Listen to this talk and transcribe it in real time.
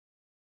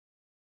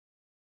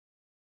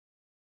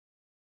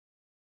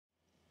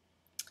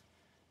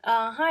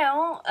Hi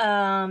all.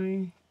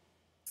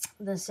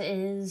 This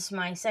is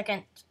my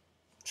second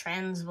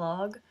trans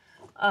vlog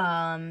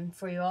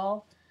for you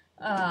all.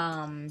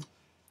 Um,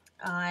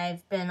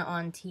 I've been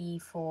on T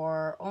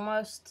for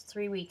almost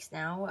 3 weeks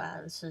now.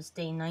 This is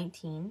day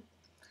 19.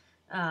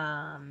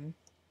 Um,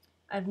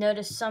 I've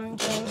noticed some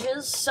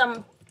changes,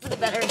 some for the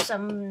better,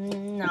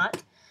 some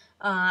not.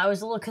 I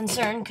was a little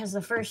concerned because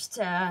the first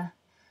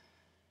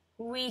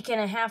week and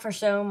a half or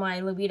so,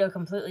 my libido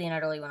completely and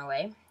utterly went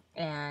away.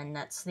 And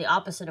that's the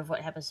opposite of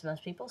what happens to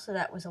most people, so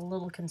that was a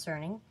little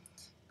concerning.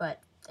 But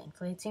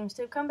thankfully, it seems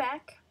to have come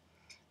back.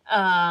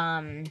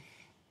 Um,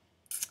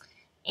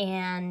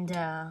 and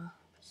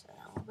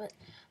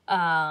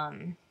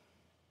um,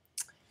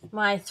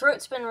 my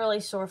throat's been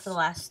really sore for the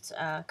last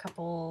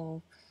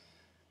couple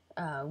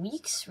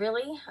weeks,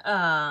 really.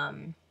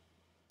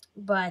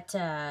 But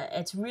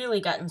it's really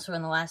gotten sore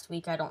in the last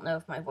week. I don't know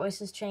if my voice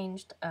has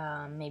changed.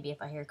 Maybe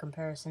if I hear a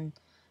comparison,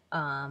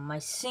 my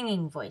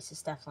singing voice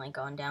has definitely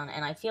gone down,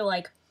 and I feel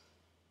like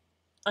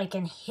I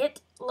can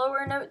hit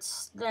lower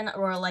notes than,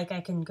 or like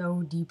I can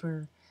go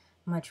deeper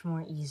much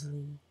more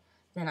easily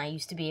than I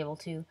used to be able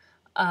to.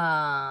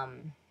 I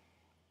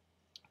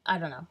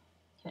don't know.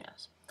 Who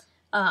knows?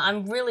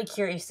 I'm really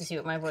curious to see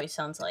what my voice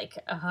sounds like.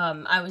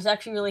 I was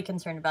actually really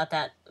concerned about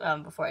that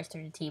before I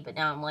started tea, but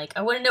now I'm like,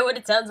 I want to know what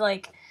it sounds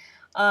like.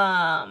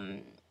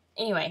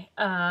 Anyway,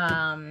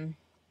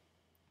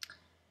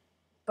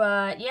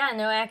 but yeah,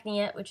 no acne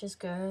yet, which is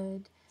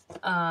good.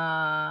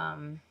 Uh,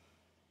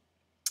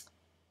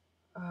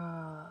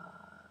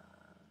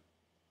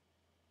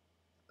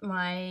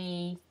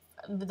 my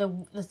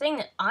the thing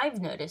that I've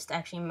noticed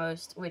actually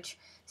most, which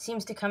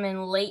seems to come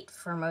in late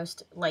for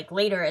most, like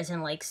later as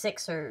in like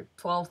 6 or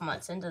 12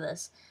 months into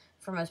this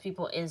for most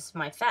people, is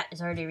my fat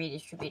is already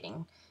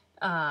redistributing.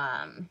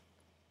 I've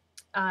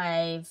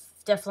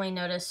definitely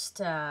noticed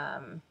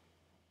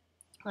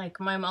like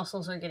my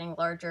muscles are getting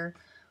larger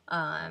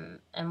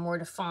and more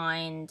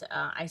defined.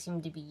 I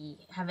seem to be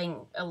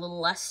having a little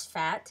less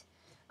fat.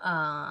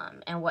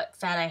 And what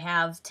fat I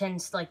have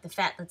tends, like the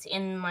fat that's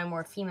in my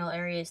more female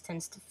areas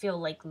tends to feel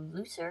like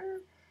looser,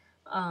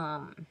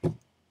 um,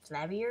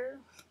 flabbier,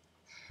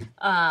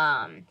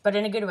 but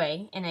in a good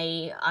way, in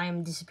a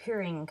I'm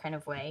disappearing kind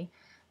of way.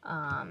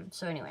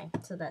 So anyway,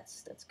 so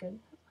that's good.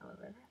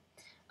 However,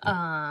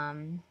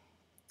 um,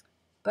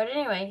 but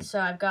anyway, so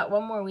I've got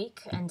one more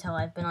week until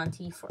I've been on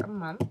T for a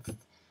month.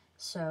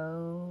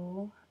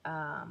 So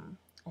I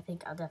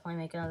think I'll definitely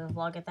make another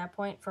vlog at that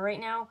point. For right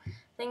now,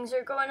 things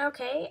are going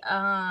okay.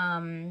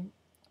 I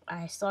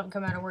still haven't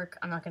come out of work.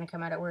 I'm not going to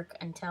come out of work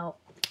until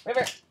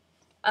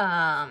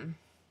um,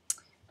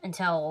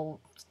 until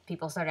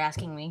people start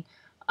asking me.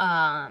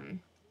 I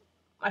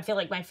feel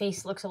like my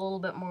face looks a little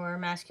bit more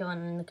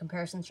masculine in the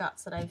comparison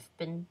shots that I've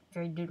been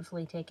very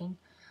dutifully taking.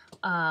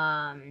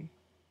 But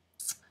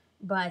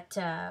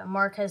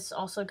Mark has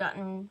also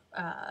gotten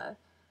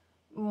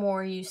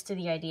more used to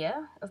the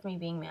idea of me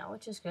being male,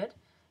 which is good.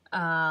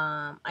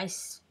 I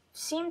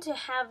seem to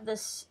have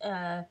this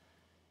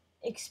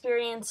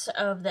experience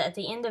of that at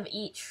the end of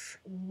each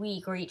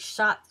week or each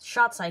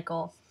shot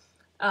cycle.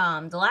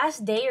 The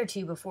last day or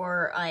two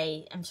before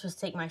I am supposed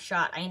to take my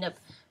shot, I end up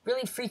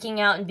really freaking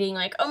out and being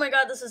like, "Oh my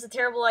god, this is a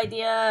terrible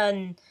idea,"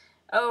 and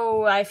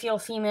 "Oh, I feel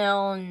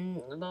female,"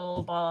 and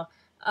blah blah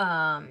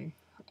blah.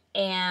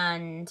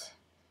 And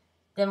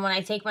then when I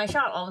take my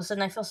shot, all of a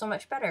sudden I feel so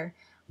much better.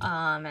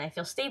 And I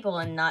feel stable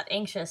and not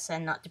anxious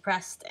and not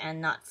depressed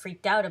and not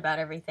freaked out about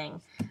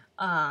everything.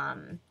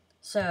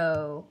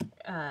 So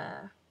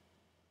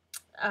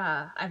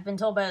I've been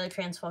told by other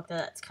trans folk that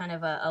that's kind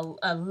of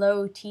a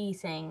low T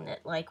thing,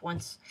 that like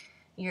once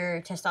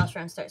your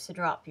testosterone starts to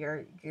drop,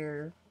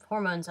 your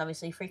hormones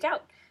obviously freak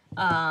out,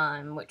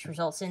 which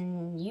results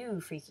in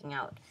you freaking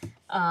out.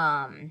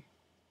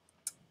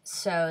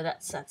 So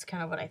that's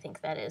kind of what I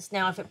think that is.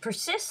 Now, if it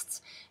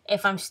persists,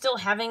 if I'm still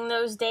having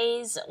those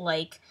days,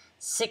 like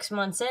 6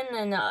 months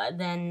in,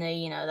 then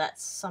you know,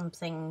 that's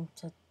something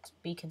to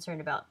be concerned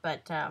about.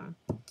 But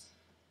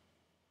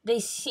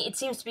it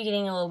seems to be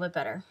getting a little bit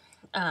better,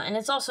 and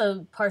it's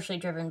also partially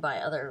driven by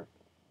other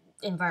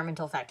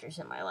environmental factors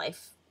in my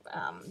life,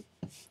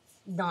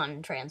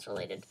 non-trans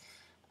related.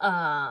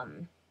 But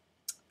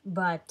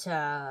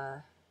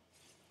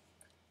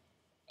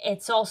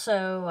it's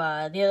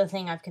also the other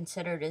thing I've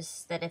considered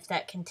is that if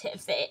that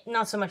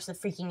not so much the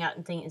freaking out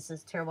and thing is a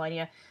terrible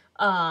idea,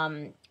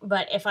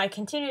 but if I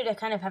continue to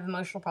kind of have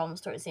emotional problems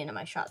towards the end of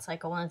my shot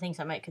cycle, one of the things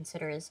I might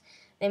consider is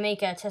they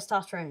make a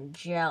testosterone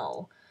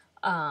gel,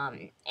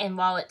 and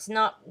while it's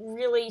not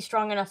really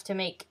strong enough to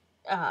make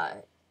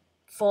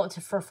for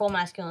full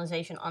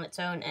masculinization on its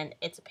own, and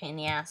it's a pain in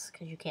the ass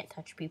because you can't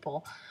touch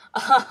people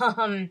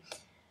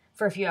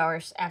for a few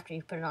hours after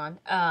you put it on,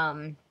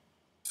 and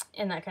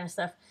that kind of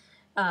stuff.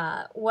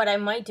 What I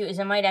might do is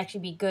I might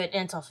actually be good,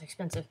 and it's also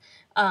expensive,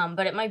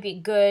 but it might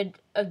be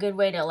a good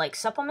way to like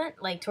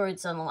supplement, like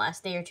towards on the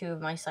last day or two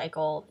of my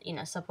cycle, you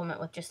know, supplement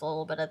with just a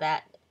little bit of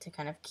that to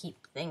kind of keep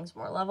things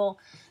more level.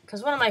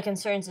 Because one of my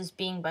concerns is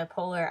being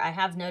bipolar. I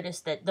have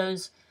noticed that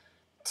those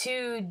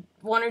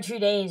 1 or 2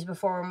 days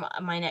before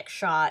my next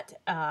shot,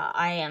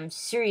 I am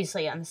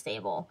seriously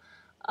unstable.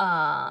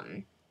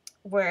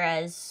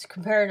 Whereas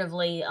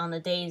comparatively on the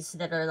days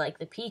that are like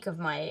the peak of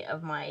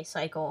my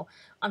cycle,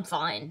 I'm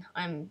fine.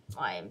 I'm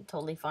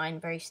totally fine,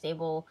 very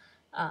stable,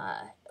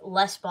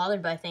 less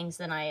bothered by things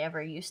than I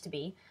ever used to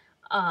be.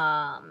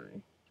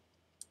 Um,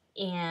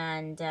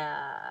 and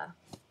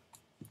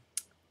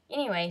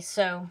anyway,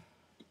 so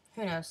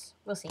who knows?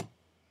 We'll see.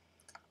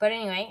 But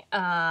anyway,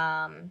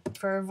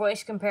 for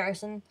voice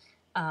comparison,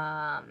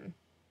 um,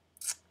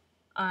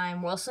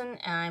 I'm Wilson,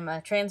 and I'm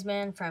a trans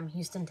man from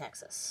Houston,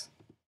 Texas.